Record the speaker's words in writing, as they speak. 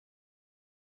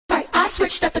I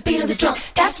switched up the beat of the drum.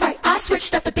 That's right, I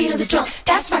switched up the beat of the drum.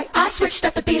 That's right, I switched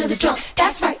up the beat of the drum.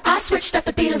 That's right, I switched up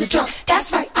the beat of the drum.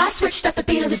 That's right, I switched up the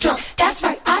beat of the drum. That's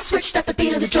right, I switched up the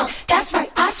beat of the drum. That's right,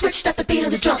 I switched up the beat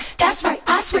of the drum. That's right,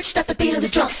 I switched up the beat of the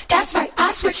drum. That's right,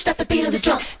 I switched up the beat of the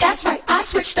drum. That's right, I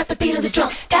switched up the beat of the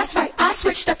drum. That's right, I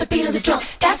switched up the beat of the drum.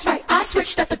 That's right, I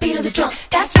switched up the beat of the drum.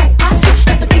 That's right, I switched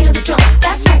up the beat of the drum.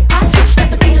 That's right, I switched up the beat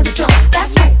of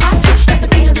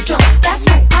the drum. That's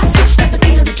right, I switched up the beat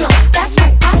of the drum. That's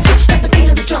right, I switched up the beat of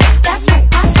the drum. That's right,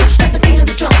 I switched up the beat of the drum. That's right, I switched up the beat of the drum. That's right, I switched up the beat of the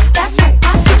drum. That's right, I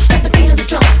switched up the beat of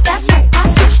the drum. That's right, I switched up the beat of the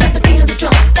drum. That's right, I switched up the beat of the drum.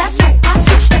 That's right,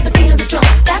 I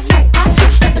switched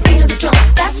up the beat of the drum.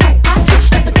 That's right, I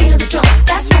switched up the beat of the drum.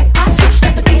 That's right, I switched up the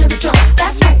beat of the drum.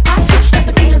 That's right,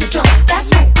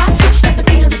 I switched up the beat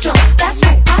of the drum. That's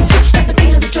right, I switched up the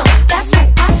beat of the drum. That's right,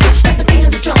 I switched up the beat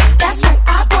of the drum. That's right,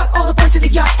 I brought all the boys to the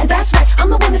yard, and that's right, I'm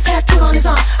the one that's tattooed on his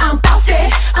arm. I'm Bossy,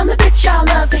 I'm the bitch y'all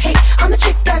love to hate. I'm the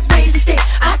chick that's raised the stakes.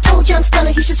 I told young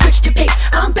stunner he should switch to pace.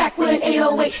 I'm back with an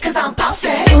 808, cause I'm Bossy.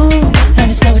 Ooh, let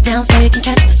me slow it down so you can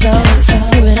catch the flow.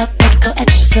 Screw it up, make it go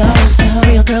extra slow.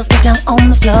 Real girls get down on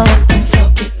the floor.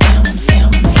 Get down on the floor, on the floor,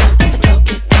 on the floor.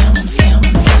 Get down on the floor, on the floor, on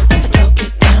the floor.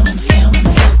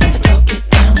 Get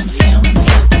down on the floor, on the floor, on the floor. Get down on the floor, on the floor, on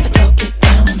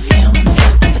the floor. Get down on the floor, on the floor, on the floor. Get down on the floor, on the floor, on the floor. Get down on the floor,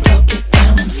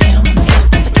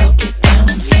 on the floor, on the floor. Get down on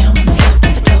the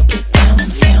floor, on the floor, on the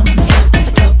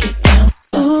floor. Get down.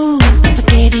 Ooh, if I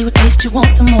gave you a taste, you want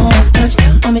some more.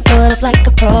 Touchdown, on me, throw it up like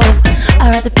a pro. I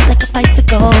ride the beat like a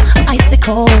bicycle,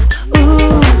 icicle.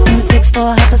 Ooh, and the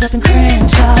 6'4" hoppers up in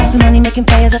Crenshaw. The money making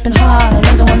players up in Harlem,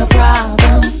 don't want no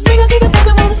problems. We gon' keep it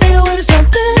poppin' while the 808 is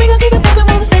jumpin'. We gon' keep it poppin'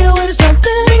 while the 808 is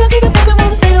jumpin'. We gon' keep it poppin' while the 808 is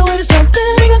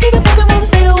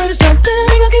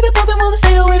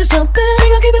jumpin'.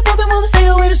 We gon' keep it poppin'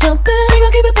 while the 808 is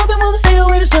jumpin'. We gon' keep it poppin'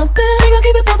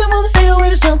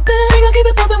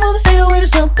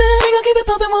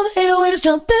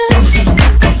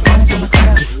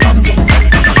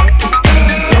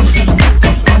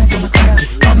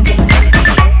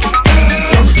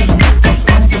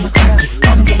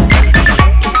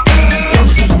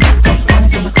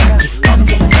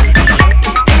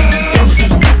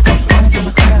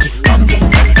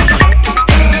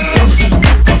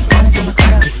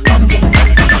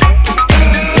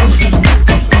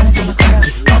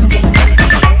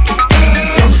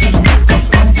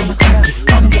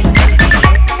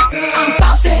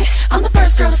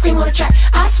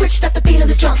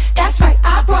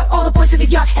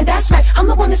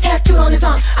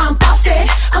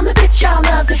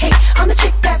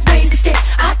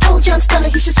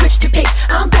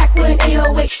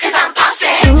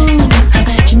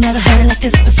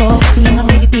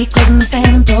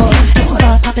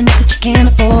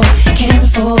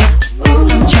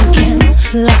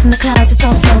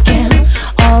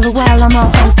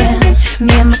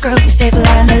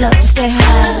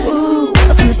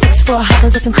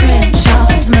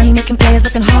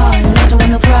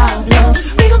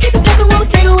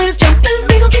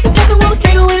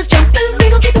 the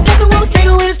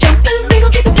 808 is jumpin'. We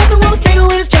gon' keep it poppin' while the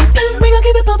 808 is jumpin'. We gon'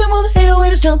 keep it poppin' while the 808 is jumpin'.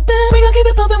 We gon' keep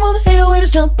it poppin' while the 808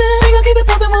 is jumpin'. We gon' keep it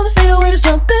poppin' while the 808 is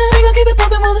jumpin'. We gon' keep it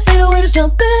poppin' while the 808 is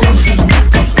jumpin'.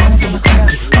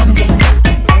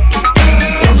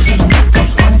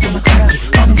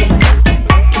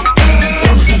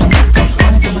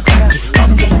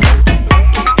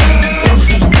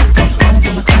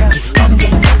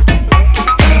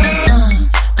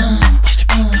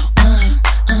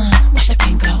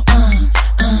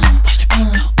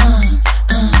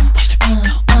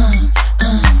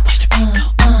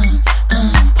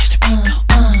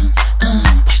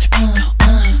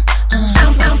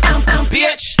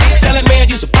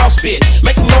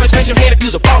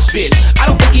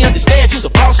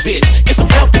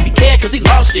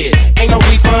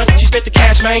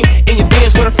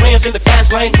 In the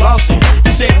fast lane flossing.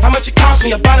 He said, how much it cost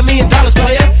me? About $1 million,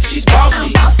 player. She's bossy.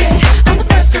 I'm Bossy. I'm the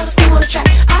first girl to scream on the track.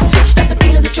 I switched up the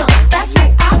beat of the drum. That's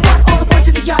right, I brought all the boys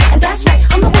to the yard, and